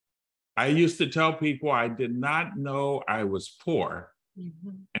I used to tell people I did not know I was poor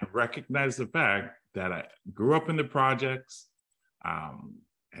Mhm. and recognize the fact that I grew up in the projects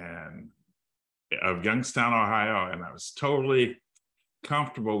and of Youngstown, Ohio, and I was totally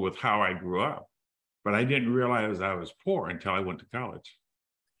comfortable with how I grew up. But I didn't realize I was poor until I went to college.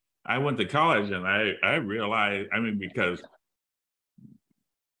 I went to college and I realized, I mean, because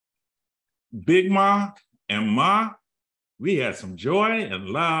Big Ma and Ma, we had some joy and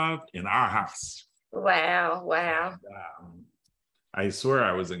love in our house. Wow, wow. I swear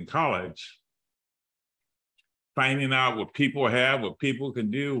I was in college finding out what people have, what people can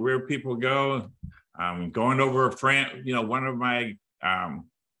do, where people go. Going over a friend, one of my um,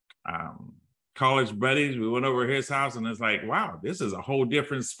 college buddies, we went over his house and it's like, wow, this is a whole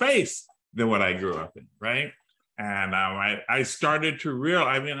different space than what I grew up in, right? And I started to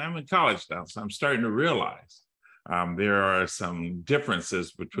realize, I mean, I'm in college now, so I'm starting to realize there are some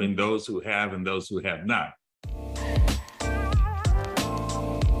differences between those who have and those who have not.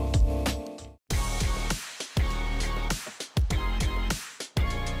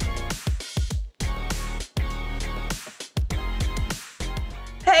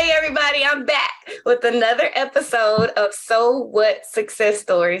 Hey, everybody, I'm back with another episode of So What Success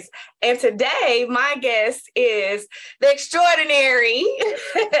Stories. And today, my guest is the extraordinary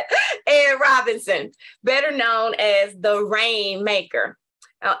Ed Robinson, better known as the Rainmaker.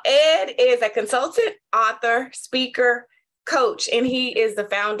 Now, Ed is a consultant, author, speaker, coach, and he is the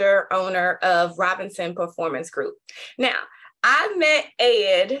founder, owner of Robinson Performance Group. Now, I met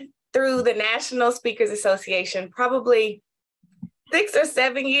Ed through the National Speakers Association probably 6 or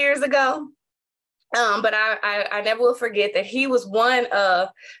 7 years ago. But I never will forget that he was one of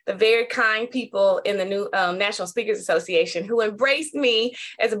the very kind people in the new National Speakers Association who embraced me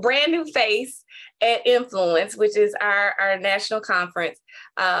as a brand new face at Influence, which is our national conference.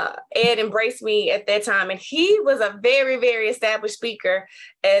 Ed embraced me at that time, and he was a very, very established speaker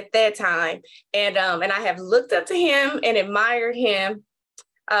at that time. And I have looked up to him and admired him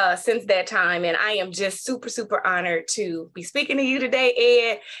since that time. And I am just super, super honored to be speaking to you today,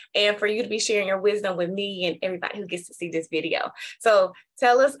 Ed, and for you to be sharing your wisdom with me and everybody who gets to see this video. So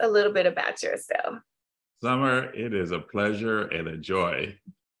tell us a little bit about yourself. Summer, it is a pleasure and a joy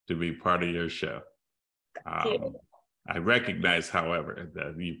to be part of your show. I recognize, however,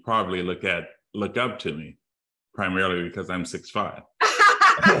 that you probably look up to me primarily because I'm 6'5".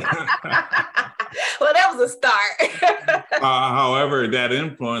 Well, that was a start. However, that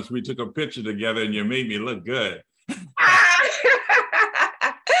influence, we took a picture together and you made me look good.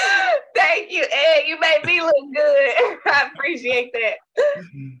 Thank you, Ed. You made me look good. I appreciate that.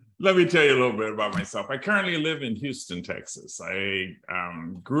 Let me tell you a little bit about myself. I currently live in Houston, Texas. I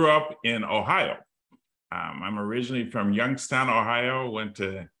grew up in Ohio. I'm originally from Youngstown, Ohio, went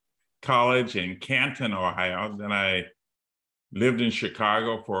to college in Canton, Ohio. Then I lived in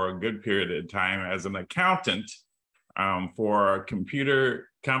Chicago for a good period of time as an accountant for a computer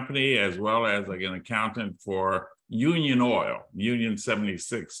company, as well as like an accountant for Union Oil, Union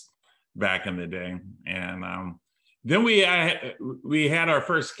 76 back in the day. And then we had our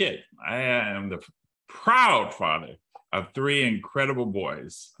first kid. I am the proud father of 3 incredible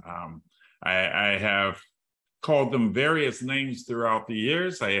boys. I have called them various names throughout the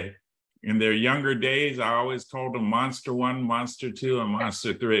years. In their younger days, I always called them Monster 1, Monster 2, and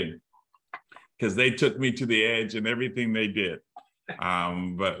Monster 3, because they took me to the edge in everything they did.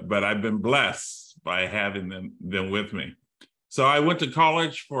 But I've been blessed by having them with me. So I went to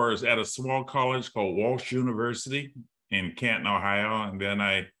college at a small college called Walsh University in Canton, Ohio, and then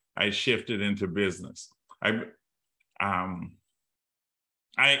I shifted into business. I'm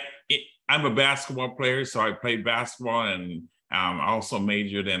a basketball player, so I played basketball and also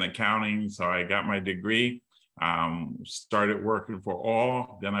majored in accounting. So I got my degree, started working for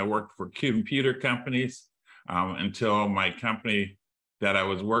all. Then I worked for computer companies until my company that I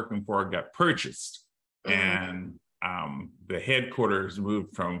was working for got purchased. And the headquarters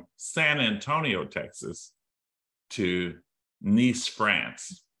moved from San Antonio, Texas to Nice,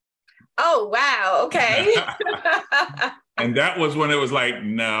 France. Oh, wow. Okay. And that was when it was like,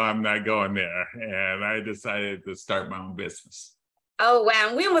 no, I'm not going there. And I decided to start my own business. Oh,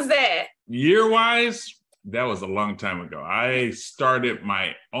 wow. When was that? Year-wise, that was a long time ago. I started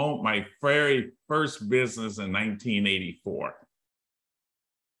my very first business in 1984.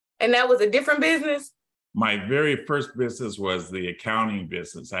 And that was a different business? My very first business was the accounting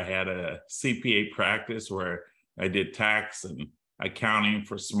business. I had a CPA practice where I did tax and accounting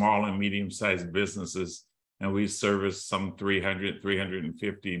for small and medium-sized businesses. And we serviced some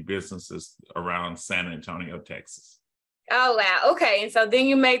 350 businesses around San Antonio, Texas. Oh, wow. Okay. And so then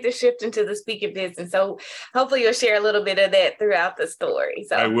you made the shift into the speaking business. So hopefully you'll share a little bit of that throughout the story.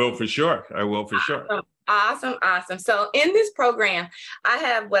 I So will for sure. I will for sure. awesome. Awesome. So in this program, I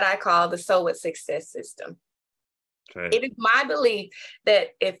have what I call the So What Success system. Okay. It is my belief that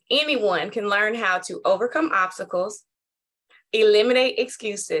if anyone can learn how to overcome obstacles, eliminate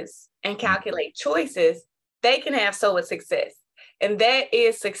excuses, and calculate choices, they can have so what success. And that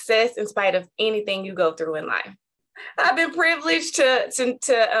is success in spite of anything you go through in life. I've been privileged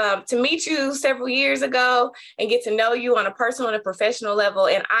to meet you several years ago and get to know you on a personal and a professional level.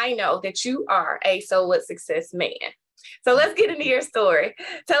 And I know that you are a so what success man. So let's get into your story.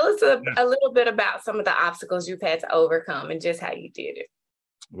 Tell us a little bit about some of the obstacles you've had to overcome and just how you did it.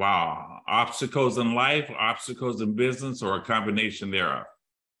 Wow. Obstacles in life, obstacles in business, or a combination thereof?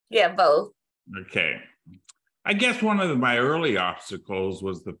 Yeah, both. Okay. I guess one of my early obstacles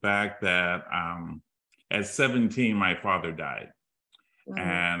was the fact that at 17, my father died.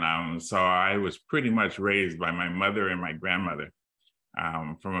 And so I was pretty much raised by my mother and my grandmother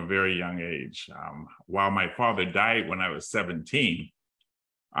from a very young age. While my father died when I was 17,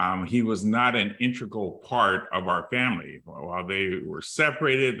 he was not an integral part of our family. While they were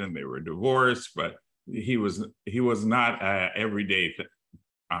separated and they were divorced, but he was not an everyday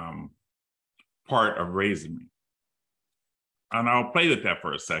part of raising me. And I'll play with that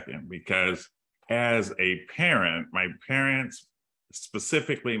for a second, because as a parent, my parents,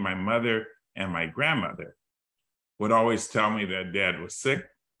 specifically my mother and my grandmother, would always tell me that dad was sick,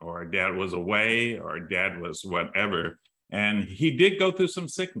 or dad was away, or dad was whatever. And he did go through some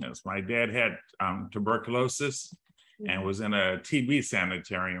sickness. My dad had tuberculosis and was in a TB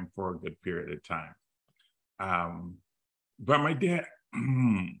sanitarium for a good period of time. But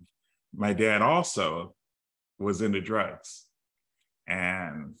my dad also was into drugs.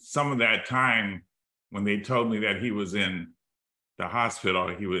 And some of that time, when they told me that he was in the hospital,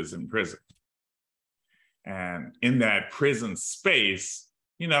 he was in prison. And in that prison space,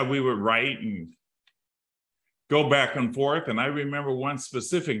 we would write and go back and forth. And I remember one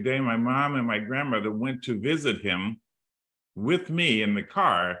specific day, my mom and my grandmother went to visit him with me in the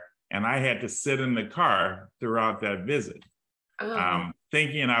car, and I had to sit in the car throughout that visit,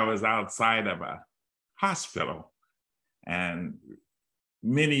 thinking I was outside of a hospital. And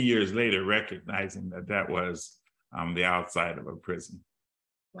many years later, recognizing that that was the outside of a prison.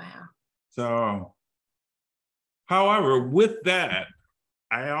 Wow. So, however, with that,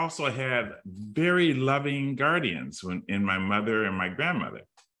 I also had very loving guardians in my mother and my grandmother.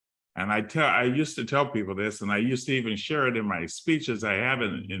 And I used to tell people this, and I used to even share it in my speeches I have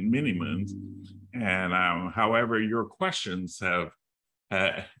in many moons. And however, your questions have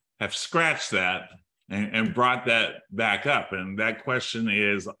scratched that and brought that back up. And that question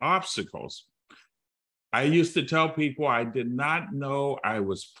is obstacles. I used to tell people I did not know I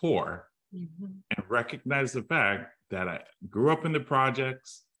was poor, and recognize the fact that I grew up in the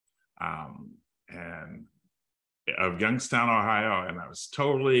projects and of Youngstown, Ohio, and I was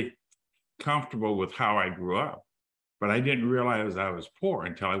totally comfortable with how I grew up. But I didn't realize I was poor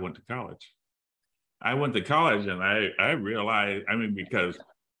until I went to college. I went to college and I realized, because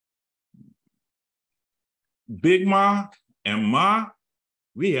Big Ma and Ma,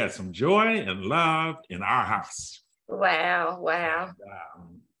 we had some joy and love in our house. Wow, wow.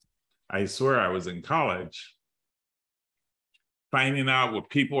 And, I swear I was in college, finding out what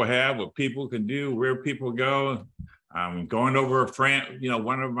people have, what people can do, where people go, going over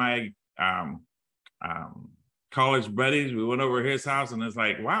one of my college buddies, we went over his house, and it's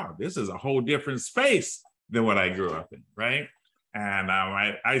like, wow, this is a whole different space than what I grew up in, right? And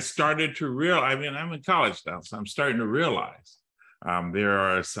I started to realize, I'm in college now, so I'm starting to realize there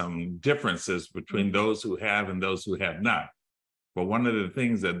are some differences between those who have and those who have not. But one of the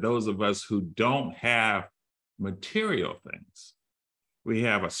things that those of us who don't have material things, we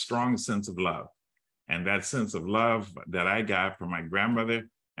have a strong sense of love. And that sense of love that I got from my grandmother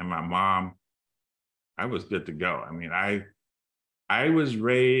and my mom, I was good to go. I was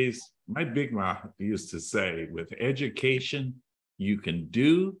raised, my Big mom used to say, with education, you can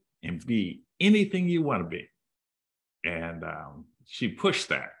do and be anything you want to be. And she pushed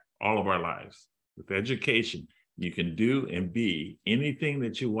that all of our lives. With education, you can do and be anything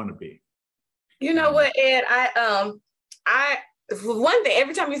that you want to be. You know what, Ed? One thing,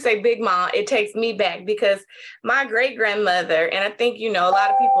 every time you say Big Mom, it takes me back, because my great grandmother, and I think a lot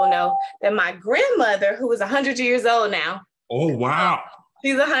of people know that my grandmother, who is 100 years old now. Oh, wow.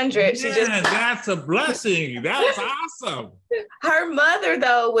 She's 100. She that's a blessing. That's awesome. Her mother,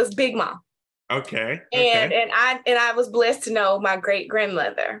 though, was Big Mom. Okay. And I was blessed to know my great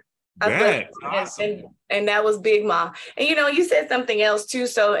grandmother. That's awesome. And that was Big Ma. And you said something else too.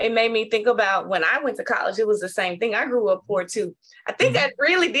 So it made me think about when I went to college, it was the same thing. I grew up poor too. I think I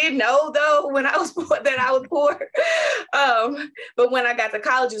really did know though when I was poor that I was poor. But when I got to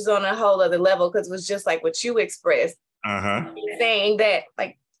college, it was on a whole other level because it was just like what you expressed. Saying that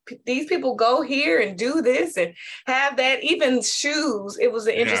like these people go here and do this and have that. Even shoes, it was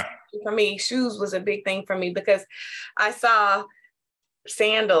an interesting thing for me. Shoes was a big thing for me because I saw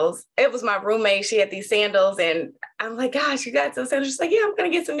sandals. It was my roommate. She had these sandals and I'm like, gosh, you got some sandals? She's like, yeah, I'm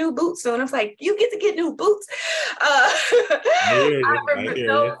going to get some new boots soon. I was like, you get to get new boots. I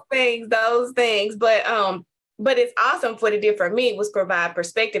remember those things. But it's awesome. What it did for me was provide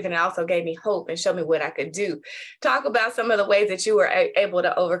perspective, and it also gave me hope and showed me what I could do. Talk about some of the ways that you were able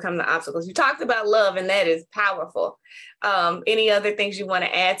to overcome the obstacles. You talked about love, and that is powerful. Any other things you want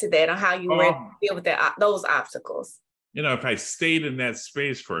to add to that on how you were able to deal with those obstacles? If I stayed in that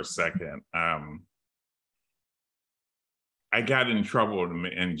space for a second, I got in trouble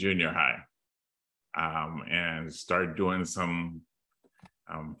in junior high and started doing some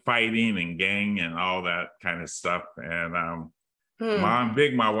fighting and gang and all that kind of stuff. And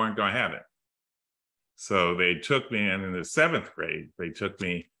Big Ma weren't going to have it. So they took me in the 7th grade, they took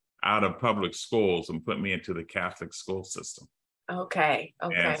me out of public schools and put me into the Catholic school system. Okay.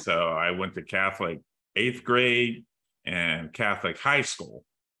 And so I went to Catholic 8th grade and Catholic high school,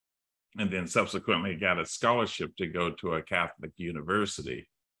 and then subsequently got a scholarship to go to a Catholic university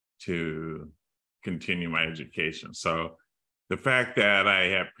to continue my education. So the fact that I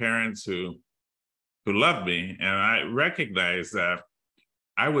have parents who loved me, and I recognize that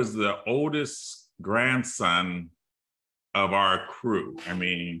I was the oldest grandson of our crew. I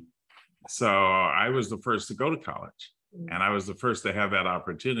mean, so I was the first to go to college, and I was the first to have that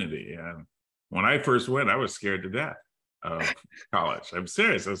opportunity. And when I first went, I was scared to death of college. I'm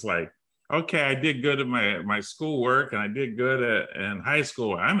serious. It's like, okay, I did good at my schoolwork and I did good in high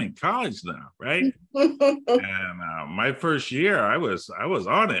school. I'm in college now, right? And my first year, I was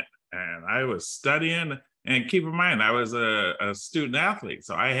on it, and I was studying. And keep in mind, I was a student athlete,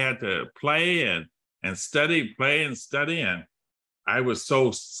 so I had to play and study, play and study. And I was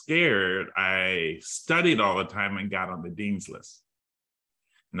so scared, I studied all the time and got on the dean's list.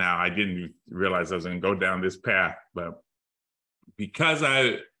 Now, I didn't realize I was going to go down this path, but because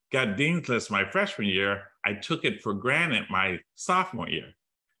I got dean's list my freshman year, I took it for granted my sophomore year.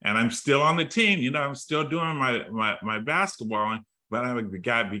 And I'm still on the team, I'm still doing my basketball, but I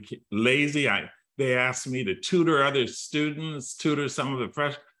got lazy. They asked me to tutor other students, tutor some of the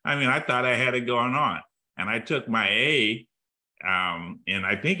freshmen. I mean, I thought I had it going on. And I took my A, and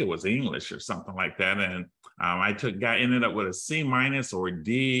I think it was English or something like that. And I ended up with a C- or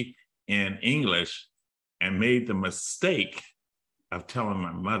D in English, and made the mistake of telling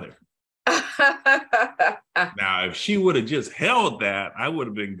my mother. Now, if she would have just held that, I would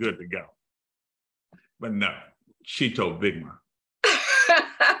have been good to go. But no, she told Big Ma.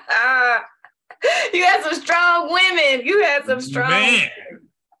 You had some strong women. You had some strong women.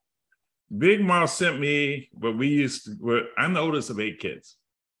 Big Ma sent me I'm the oldest of 8 kids.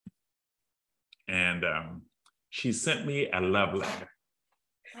 And she sent me a love letter.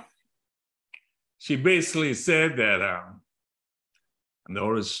 She basically said that I'm the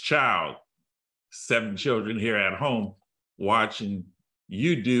oldest child, 7 children here at home, watching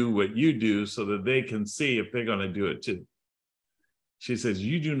you do what you do so that they can see if they're going to do it too. She says,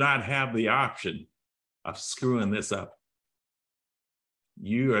 you do not have the option of screwing this up.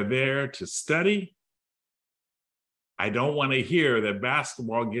 You are there to study. I don't want to hear that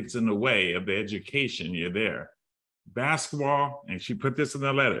basketball gets in the way of the education. You're there. Basketball, and she put this in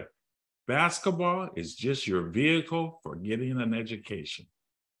the letter, basketball is just your vehicle for getting an education.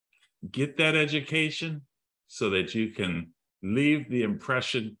 Get that education so that you can leave the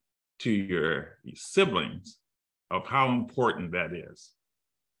impression to your siblings of how important that is.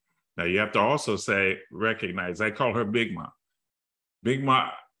 Now you have to also recognize, I call her Big Ma. Big Ma,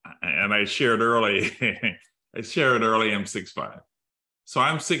 and I shared early, I'm 6'5". So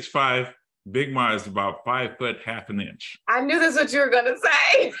I'm 6'5". Big Ma is about 5 foot, half an inch. I knew that's what you were gonna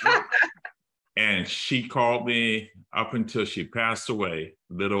say. And she called me up until she passed away,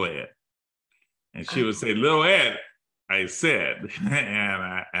 Little Ed. And she would say, Little Ed, I said,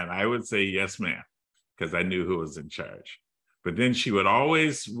 and I would say, yes, ma'am, because I knew who was in charge. But then she would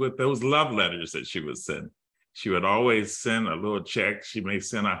always, with those love letters that she would send, she would always send a little check. She may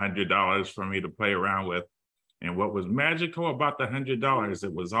send $100 for me to play around with. And what was magical about the $100,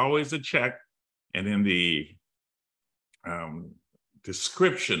 it was always a check. And in the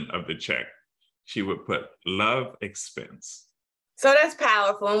description of the check, she would put love expense. So that's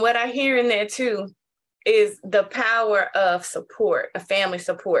powerful. And what I hear in there too is the power of support, of family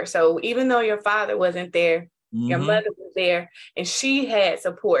support. So even though your father wasn't there, your mother was there and she had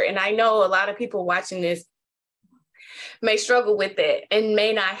support. And I know a lot of people watching this may struggle with that and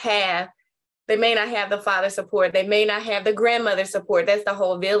may not have the father support. They may not have the grandmother support. That's the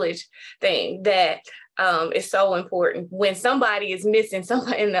whole village thing that is so important. When somebody is missing,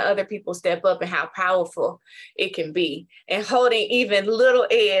 somebody and the other people step up, and how powerful it can be. And holding even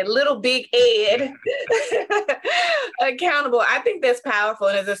little big Ed accountable. I think that's powerful.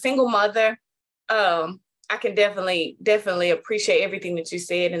 And as a single mother, I can definitely appreciate everything that you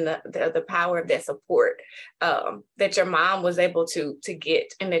said and the power of that support that your mom was able to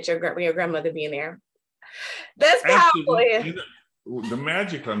get, and that your grandmother being there. That's powerful. You know, the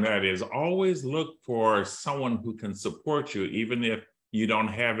magic on that is always look for someone who can support you, even if you don't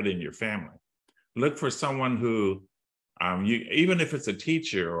have it in your family. Look for someone who, even if it's a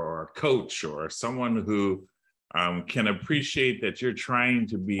teacher or a coach or someone who can appreciate that you're trying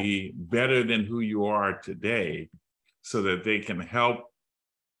to be better than who you are today, so that they can help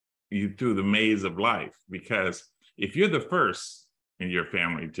you through the maze of life. Because if you're the first in your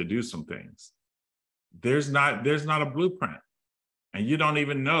family to do some things, there's not a blueprint, and you don't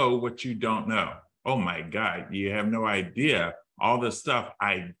even know what you don't know. Oh my God, you have no idea all the stuff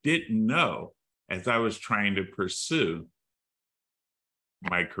I didn't know as I was trying to pursue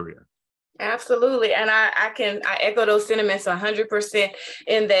my career. Absolutely. And I echo those sentiments 100%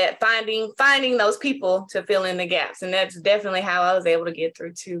 in that finding those people to fill in the gaps. And that's definitely how I was able to get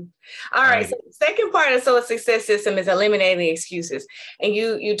through too. All right. So the second part of a success system is eliminating excuses. And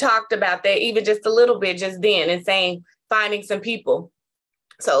you talked about that even just a little bit just then, and saying finding some people.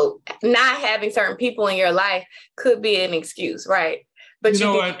 So not having certain people in your life could be an excuse, right? But you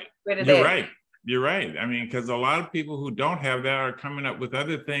know what? You're right. You're right. I mean, because a lot of people who don't have that are coming up with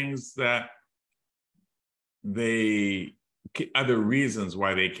other things that other reasons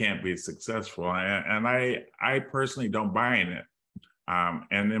why they can't be successful. And I personally don't buy in it.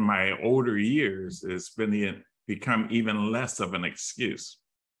 And in my older years, it's become even less of an excuse.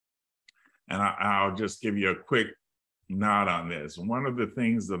 And I'll just give you a quick nod on this. One of the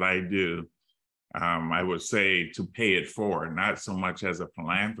things that I do, I would say to pay it forward, not so much as a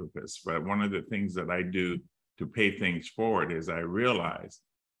philanthropist, but one of the things that I do to pay things forward is I realize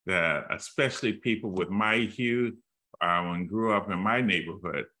that especially people with my hue and grew up in my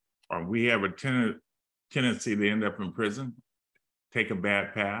neighborhood, we have a tendency to end up in prison, take a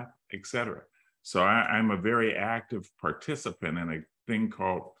bad path, etc. So I'm a very active participant in a thing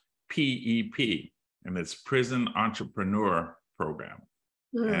called PEP, and it's Prison Entrepreneur Program.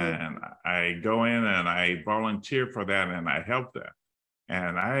 And I go in and I volunteer for that, and I help them.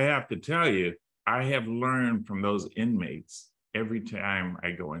 And I have to tell you, I have learned from those inmates every time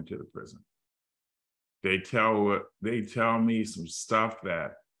I go into the prison. They tell me some stuff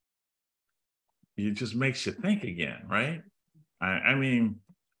that it just makes you think again, right? I mean,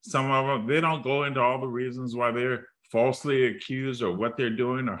 some of them, they don't go into all the reasons why they're falsely accused or what they're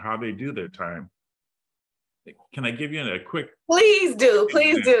doing or how they do their time. Can I give you a quick? Please do.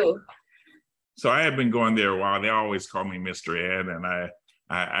 Please do. So I have been going there a while. They always call me Mr. Ed, and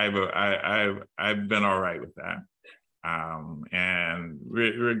I've been all right with that. And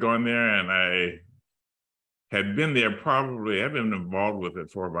we're going there, and I had been there probably, I've been involved with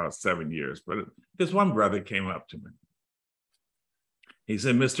it for about 7 years, but this one brother came up to me. He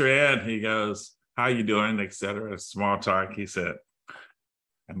said, Mr. Ed, he goes, how you doing, et cetera, small talk. He said,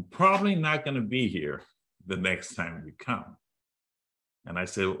 I'm probably not going to be here the next time you come. And I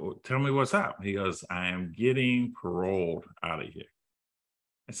said, well, tell me what's up. He goes, I am getting paroled out of here.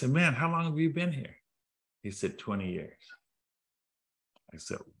 I said, man, how long have you been here? He said, 20 years. I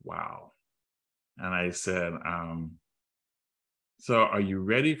said, wow. And I said, so are you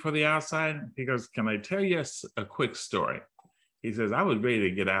ready for the outside? He goes, can I tell you a quick story? He says, I was ready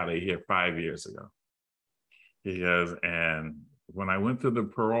to get out of here 5 years ago. He goes, and when I went through the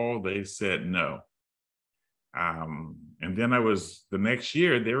parole, they said no. And then the next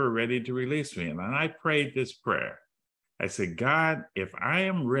year, they were ready to release me. And then I prayed this prayer. I said, God, if I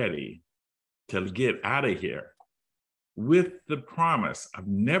am ready to get out of here with the promise of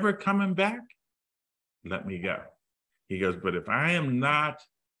never coming back, let me go. He goes, but if I am not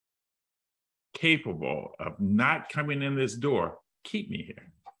capable of not coming in this door, keep me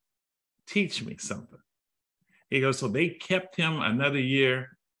here. Teach me something. He goes, so they kept him another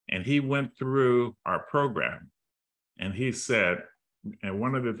year, and he went through our program. And he said, and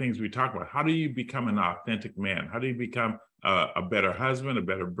one of the things we talk about, how do you become an authentic man? How do you become a better husband, a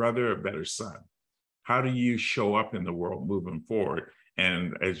better brother, a better son? how do you show up in the world moving forward?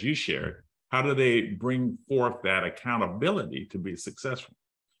 And as you shared, how do they bring forth that accountability to be successful?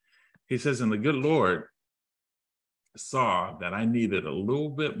 He says, and the good Lord saw that I needed a little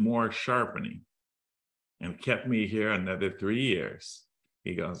bit more sharpening and kept me here another 3 years.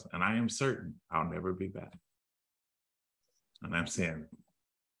 He goes, and I am certain I'll never be back. And I'm saying,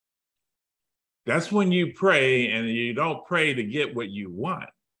 that's when you pray, and you don't pray to get what you want,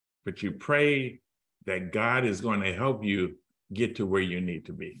 but you pray that God is going to help you get to where you need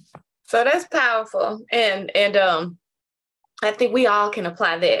to be. So that's powerful. And I think we all can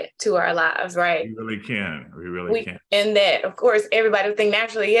apply that to our lives, right? We really can. We really can. And that, of course, everybody would think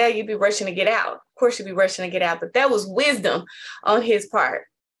naturally, yeah, you'd be rushing to get out. Of course, you'd be rushing to get out. But that was wisdom on his part.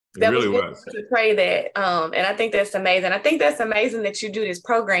 It really was. To pray that. And I think that's amazing. I think that's amazing that you do this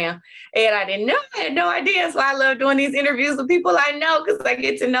program. And I didn't know. I had no idea. So I love doing these interviews with people I know, because I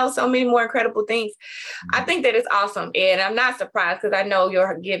get to know so many more incredible things. I think that it's awesome. And I'm not surprised, because I know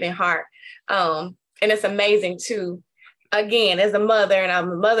your giving heart. And it's amazing too. Again, as a mother, and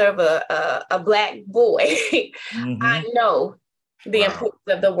I'm a mother of a Black boy, I know the importance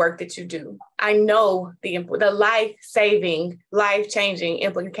of the work that you do. I know the life-saving, life-changing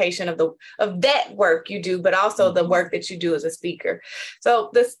implication of that work you do, but also the work that you do as a speaker.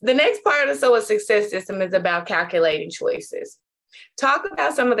 So the next part of the So What Success System is about calculating choices. Talk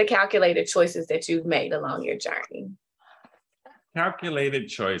about some of the calculated choices that you've made along your journey. Calculated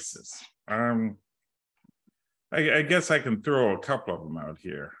choices. I guess I can throw a couple of them out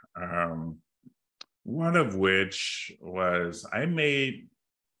here. One of which was I made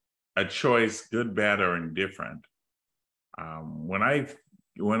a choice, good, bad, or indifferent. When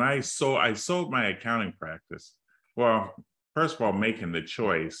I sold my accounting practice. Well, first of all, making the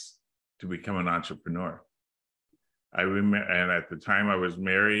choice to become an entrepreneur. I remember, and at the time I was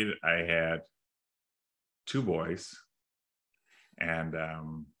married, I had 2 boys, and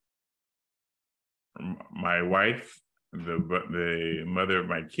my wife, the mother of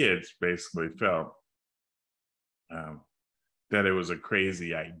my kids, basically felt that it was a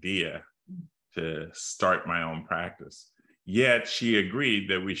crazy idea to start my own practice. Yet she agreed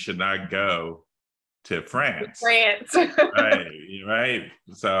that we should not go to France. Right.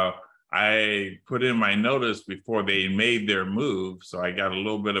 So I put in my notice before they made their move. So I got a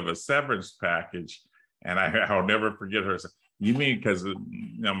little bit of a severance package, and I'll never forget her. You mean because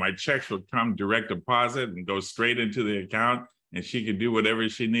my checks would come direct deposit and go straight into the account, and she could do whatever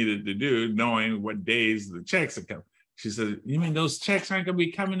she needed to do, knowing what days the checks would come. She said, you mean those checks aren't going to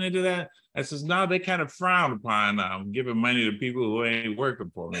be coming into that? I says, no, they kind of frown upon giving money to people who ain't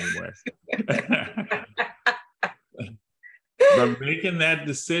working for me anyway. But making that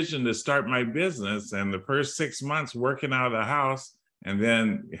decision to start my business, and the first 6 months working out of the house, and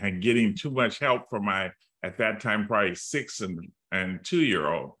then getting too much help from my, at that time, probably 6 and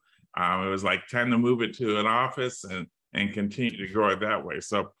 2-year-old. It was like time to move it to an office and continue to grow it that way.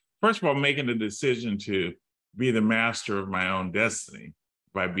 So first of all, making the decision to be the master of my own destiny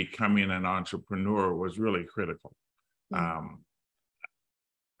by becoming an entrepreneur was really critical.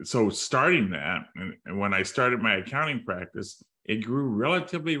 So starting that, and when I started my accounting practice, it grew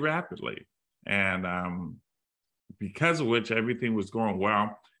relatively rapidly. And because of which everything was going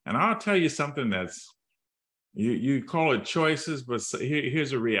well. And I'll tell you something that's, you call it choices, but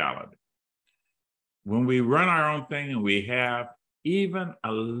here's a reality. When we run our own thing and we have even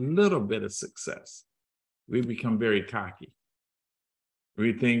a little bit of success, we become very cocky.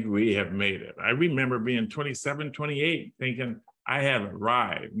 We think we have made it. I remember being 27, 28, thinking I have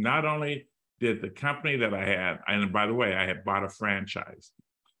arrived. Not only did the company that I had, and by the way, I had bought a franchise.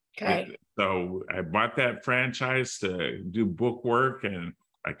 Okay. So I bought that franchise to do book work and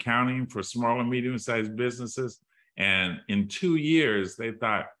accounting for small and medium-sized businesses. And in 2 years, they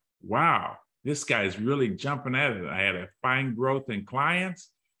thought, wow, this guy's really jumping at it. I had a fine growth in clients,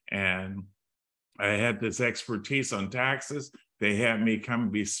 and I had this expertise on taxes. They had me come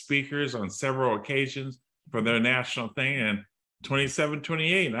be speakers on several occasions for their national thing. And 27,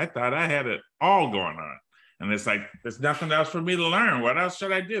 28, I thought I had it all going on. And it's like, there's nothing else for me to learn. What else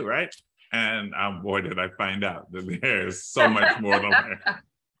should I do, right? And boy, did I find out that there's so much more to learn.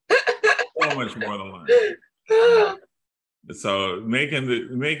 So much more to learn. So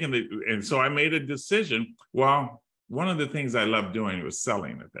and so I made a decision. Well, one of the things I loved doing was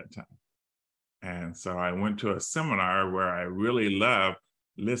selling at that time. And so I went to a seminar where I really loved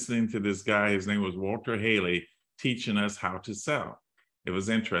listening to this guy. His name was Walter Haley, teaching us how to sell. It was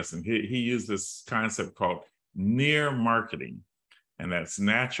interesting. He used this concept called near marketing, and that's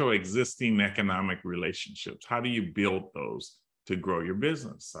natural existing economic relationships. How do you build those to grow your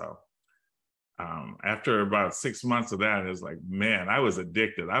business? So after about 6 months of that, it's like, man, I was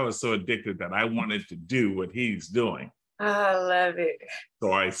addicted. I was so addicted that I wanted to do what he's doing. I love it.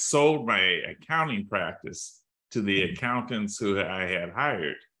 So I sold my accounting practice to the accountants who I had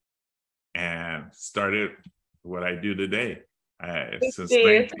hired and started what I do today.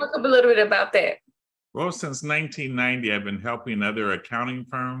 Talk a little bit about that. Well, since 1990, I've been helping other accounting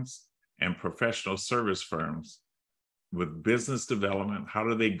firms and professional service firms with business development. How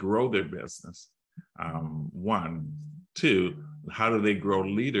do they grow their business? One. Two, how do they grow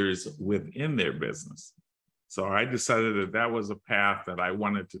leaders within their business? So I decided that that was a path that I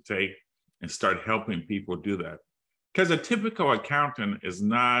wanted to take and start helping people do that. Because a typical accountant is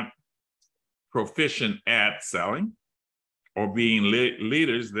not proficient at selling or being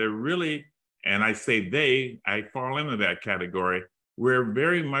leaders. They're really, and I say I fall into that category. We're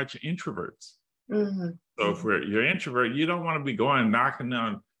very much introverts. Mm-hmm. So if you're introvert, you don't want to be going knocking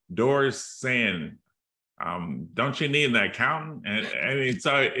on doors saying, don't you need an accountant?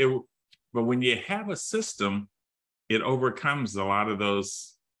 But when you have a system, it overcomes a lot of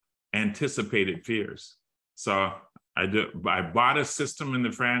those anticipated fears. So I bought a system in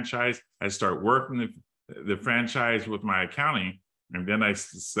the franchise. I start working the franchise with my accounting. And then I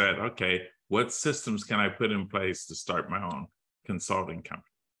said, okay, what systems can I put in place to start my own consulting company?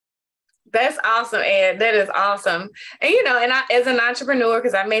 That's awesome, Ed. That is awesome. And, and I, as an entrepreneur,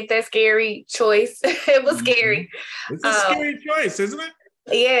 because I made that scary choice, it was scary. It's a scary choice, isn't it?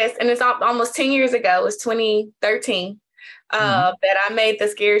 Yes. And it's almost 10 years ago. It was 2013 that I made the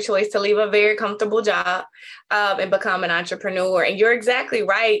scary choice to leave a very comfortable job and become an entrepreneur. And you're exactly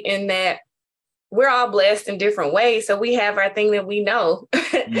right in that we're all blessed in different ways. So we have our thing that we know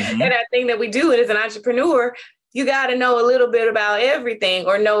and our thing that we do. And as an entrepreneur, you got to know a little bit about everything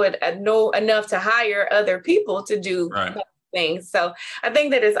or know enough to hire other people to do things. So I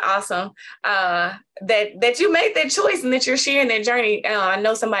think that is awesome that you made that choice and that you're sharing that journey. I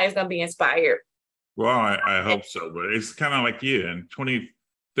know somebody's going to be inspired. Well, I hope so, but it's kind of like you in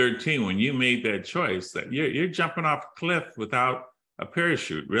 2013 when you made that choice that you're jumping off a cliff without a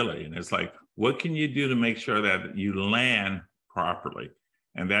parachute, really. And it's like, what can you do to make sure that you land properly?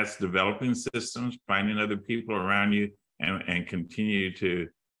 And that's developing systems, finding other people around you, and continue to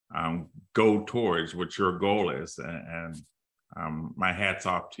go towards what your goal is. And my hat's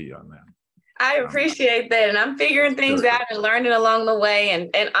off to you on that. I appreciate that. And I'm figuring things out and learning along the way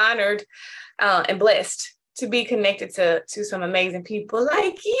and honored and blessed to be connected to some amazing people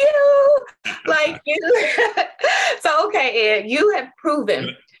like you. So, okay, Ed, you have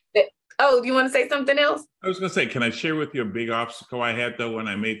proven that. Oh, do you want to say something else? I was going to say, can I share with you a big obstacle I had, though, when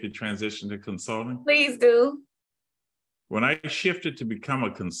I made the transition to consulting? Please do. When I shifted to become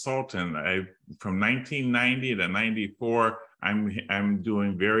a consultant, from 1990 to 94, I'm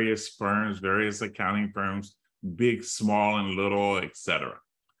doing various firms, various accounting firms, big, small, and little, et cetera.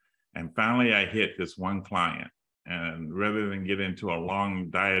 And finally, I hit this one client. And rather than get into a long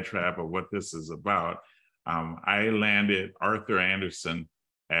diatribe of what this is about, I landed Arthur Andersen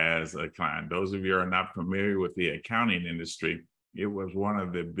as a client. Those of you who are not familiar with the accounting industry, it was one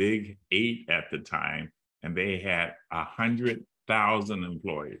of the big 8 at the time, and they had 100,000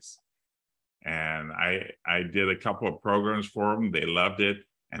 employees. And I did a couple of programs for them. They loved it.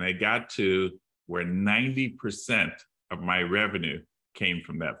 And I got to where 90% of my revenue came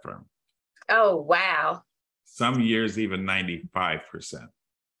from that firm. Oh, wow. Some years, even 95%,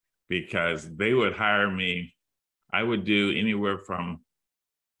 because they would hire me. I would do anywhere from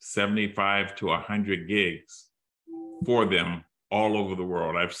 75 to 100 gigs for them all over the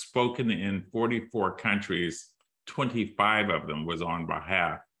world. I've spoken in 44 countries. 25 of them was on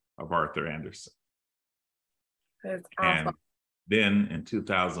behalf of Arthur Andersen. That's awesome. And then in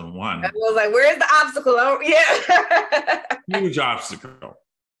 2001, I was like, where's the obstacle? Oh, yeah. Huge obstacle.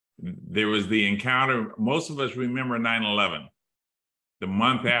 There was the encounter. Most of us remember 9/11. The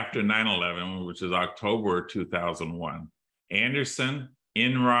month after 9/11, which is October 2001, Andersen,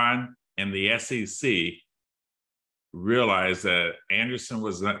 Enron, and the SEC realized that Andersen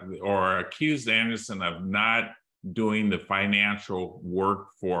was not, or accused Andersen of not doing the financial work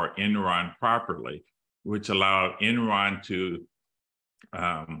for Enron properly, which allowed Enron to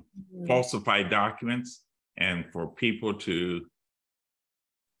falsify documents and for people to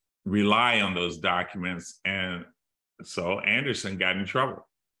rely on those documents. And so Andersen got in trouble.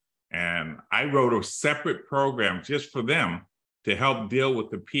 And I wrote a separate program just for them to help deal with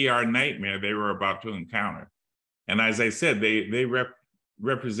the PR nightmare they were about to encounter. And as I said, they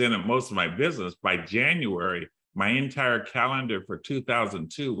represented most of my business. By January, my entire calendar for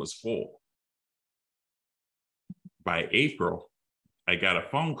 2002 was full. By April, I got a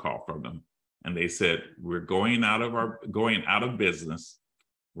phone call from them And they said, we're going out of business.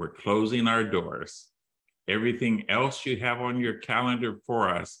 We're closing our doors. Everything else you have on your calendar for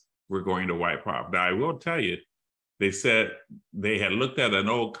us, we're going to wipe off. Now, I will tell you, they said they had looked at an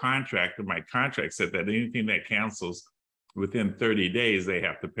old contract, and my contract said that anything that cancels within 30 days, they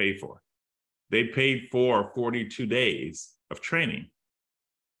have to pay for. They paid for 42 days of training,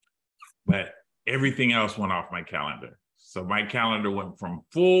 but everything else went off my calendar. So my calendar went from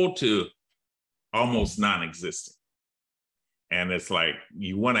full to almost non-existent. And it's like,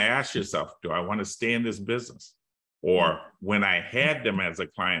 you want to ask yourself, do I want to stay in this business? Or when I had them as a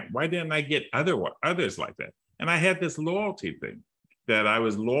client, why didn't I get others like that? And I had this loyalty thing that I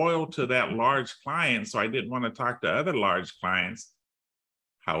was loyal to that large client, so I didn't want to talk to other large clients.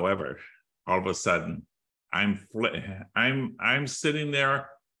 However, all of a sudden, I'm sitting there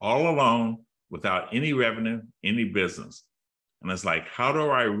all alone without any revenue, any business. And it's like, how do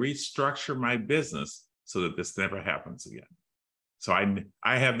I restructure my business so that this never happens again? So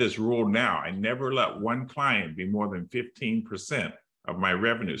I have this rule now. I never let one client be more than 15% of my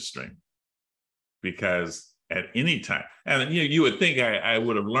revenue stream, because at any time, and you would think I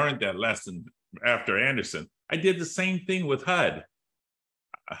would have learned that lesson after Anderson. I did the same thing with HUD.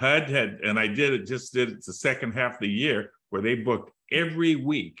 HUD had, and I did it the second half of the year, where they booked every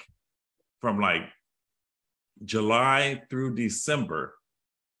week from like July through December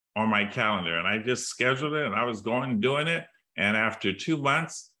on my calendar. And I just scheduled it, and I was going and doing it. And after 2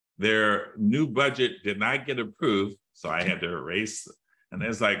 months, their new budget did not get approved. So I had to erase it. And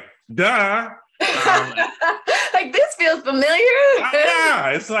it's like, duh. Like, this feels familiar. Yeah,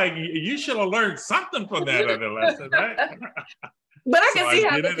 it's like, you should have learned something from that other lesson, right? But I can see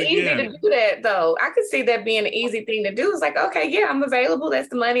how it's easy to do that, though. I could see that being an easy thing to do. It's like, okay, yeah, I'm available. That's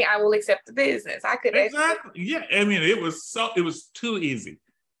the money. I will accept the business. I could exactly. Yeah, I mean, it was too easy.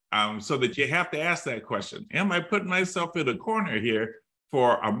 So that you have to ask that question: am I putting myself in a corner here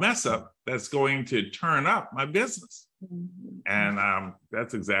for a mess up that's going to turn up my business? Mm-hmm. And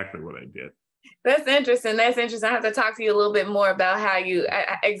that's exactly what I did. That's interesting. I have to talk to you a little bit more about how you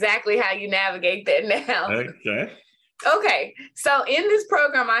navigate that now. Okay. So in this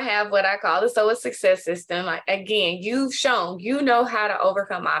program, I have what I call the SOA Success System. Again, you've shown you know how to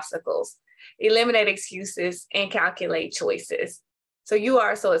overcome obstacles, eliminate excuses, and calculate choices. So you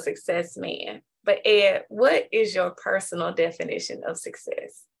are a success man. But Ed, what is your personal definition of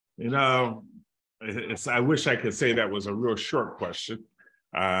success? I wish I could say that was a real short question.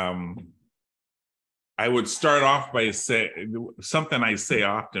 I would start off by saying something I say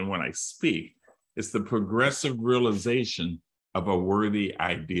often when I speak. It's the progressive realization of a worthy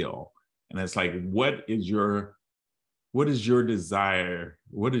ideal. And it's like, what is your desire?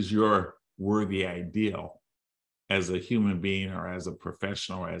 What is your worthy ideal as a human being, or as a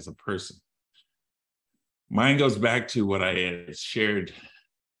professional, or as a person? Mine goes back to what I had shared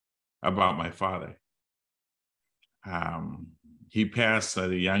about my father. He passed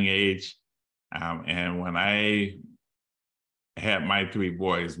at a young age. And when I had my 3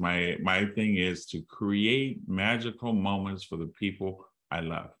 boys, my thing is to create magical moments for the people I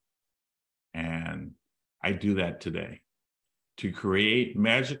love. And I do that today. To create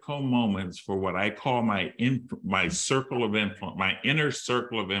magical moments for what I call my circle of influence, my inner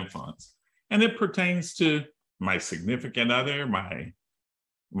circle of influence. And it pertains to my significant other, my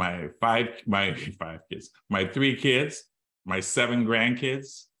 5 kids, my 3 kids, my 7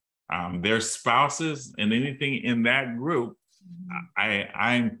 grandkids, their spouses, and anything in that group.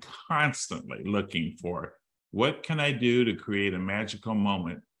 I'm constantly looking for, what can I do to create a magical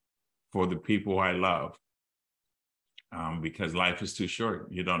moment for the people I love? Because life is too short.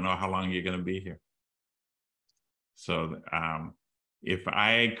 You don't know how long you're going to be here. So if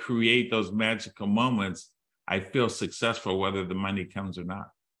I create those magical moments, I feel successful whether the money comes or not.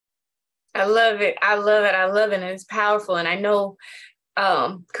 I love it. And it's powerful. And I know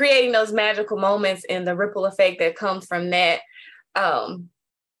creating those magical moments and the ripple effect that comes from that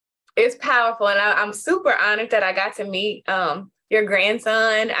is powerful. And I'm super honored that I got to meet your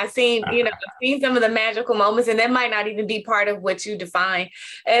grandson. I've seen some of the magical moments, and that might not even be part of what you define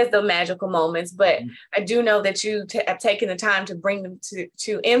as the magical moments, but I do know that you have taken the time to bring them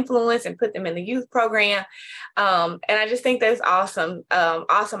to influence and put them in the youth program. And I just think that's awesome,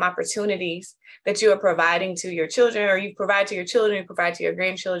 awesome opportunities that you are providing to your children, or you provide to your children, you provide to your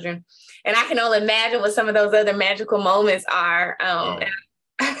grandchildren. And I can only imagine what some of those other magical moments are.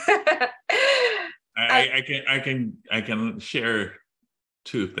 I can share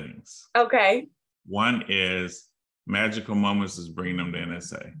 2 things. Okay. One is magical moments is bringing them to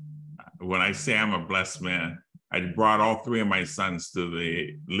NSA. When I say I'm a blessed man, I brought all three of my sons to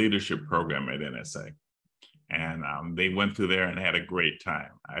the leadership program at NSA. And they went through there and had a great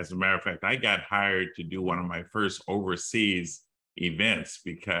time. As a matter of fact, I got hired to do one of my first overseas events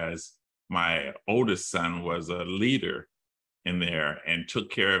because my oldest son was a leader in there and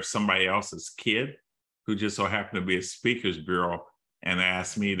took care of somebody else's kid who just so happened to be a speakers bureau, and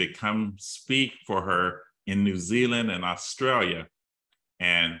asked me to come speak for her in New Zealand and Australia.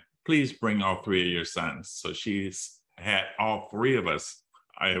 And please bring all three of your sons. So she's had all three of us.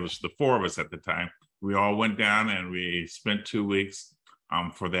 It was the four of us at the time. We all went down and we spent 2 weeks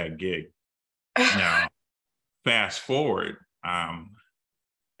for that gig. Now, fast forward, and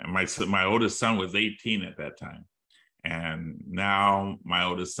my oldest son was 18 at that time. And now my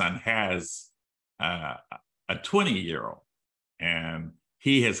oldest son has a 20-year-old. And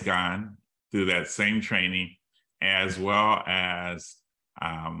he has gone through that same training as well as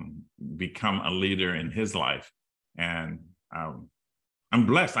become a leader in his life. And I'm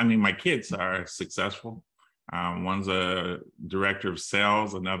blessed. I mean, my kids are successful. One's a director of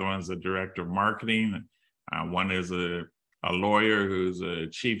sales, another one's a director of marketing. One is a lawyer who's a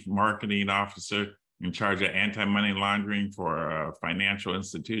chief marketing officer in charge of anti-money laundering for a financial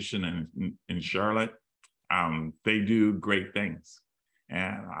institution in Charlotte. They do great things.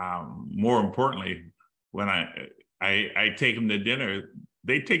 And more importantly, when I take them to dinner,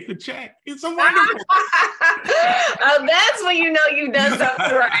 they take the check. It's a wonderful. Oh, that's when you know you've done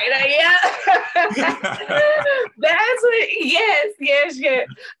something right. Yeah. That's what, yes.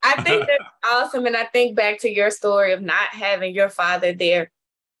 I think that's awesome. And I think back to your story of not having your father there,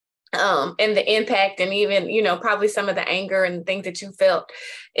 and the impact, and even, probably some of the anger and things that you felt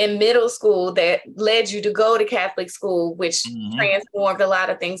in middle school that led you to go to Catholic school, which transformed a lot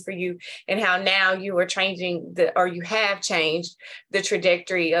of things for you, and how now you are changing you have changed the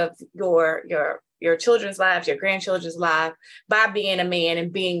trajectory of your children's lives, your grandchildren's lives, by being a man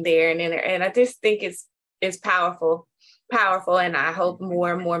and being there. And I just think it's powerful. And I hope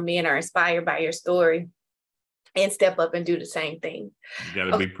more and more men are inspired by your story and step up and do the same thing. You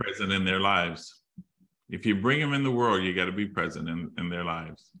got to be present in their lives. If you bring them in the world, you got to be present in their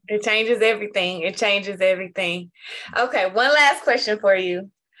lives. It changes everything. Okay, one last question for you.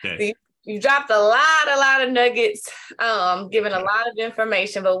 Okay. You dropped a lot of nuggets, given a lot of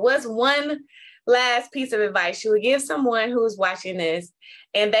information, but what's one last piece of advice you would give someone who's watching this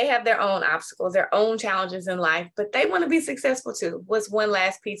and they have their own obstacles, their own challenges in life, but they want to be successful too? What's one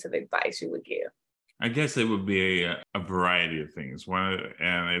last piece of advice you would give? I guess it would be a variety of things.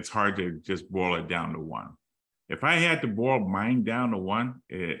 And it's hard to just boil it down to one. If I had to boil mine down to one,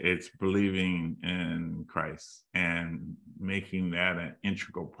 it's believing in Christ and making that an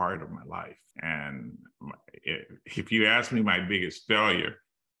integral part of my life. And if you ask me my biggest failure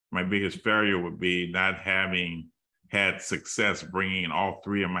would be not having had success bringing all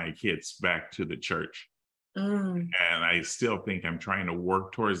three of my kids back to the church. And I still think I'm trying to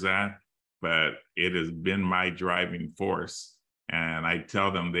work towards that, but it has been my driving force. And I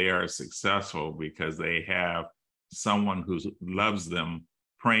tell them they are successful because they have someone who loves them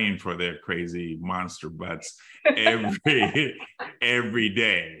praying for their crazy monster butts every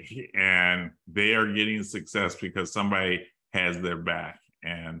day. And they are getting success because somebody has their back.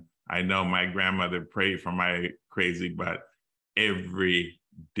 And I know my grandmother prayed for my crazy butt every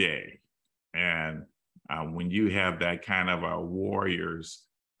day. And when you have that kind of a warriors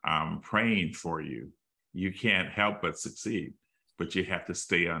praying for you, you can't help but succeed, but you have to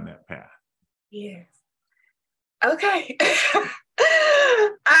stay on that path. Yes. Okay.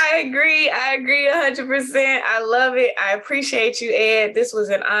 I agree 100%. I love it. I appreciate you, Ed. This was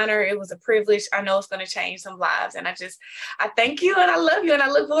an honor. It was a privilege. I know it's going to change some lives. And I thank you and I love you. And I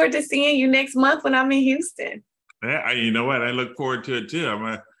look forward to seeing you next month when I'm in Houston. Yeah, you know what? I look forward to it too.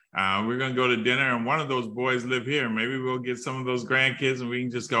 We're going to go to dinner and one of those boys live here. Maybe we'll get some of those grandkids and we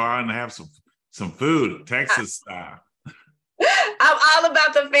can just go out and have some food, Texas style. I'm all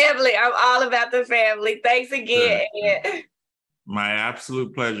about the family. Thanks again. Sure. My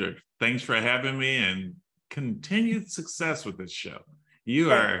absolute pleasure. Thanks for having me and continued success with this show.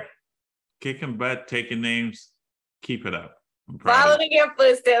 You are kicking butt, taking names. Keep it up. Following your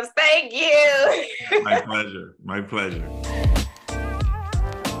footsteps. Thank you. My pleasure.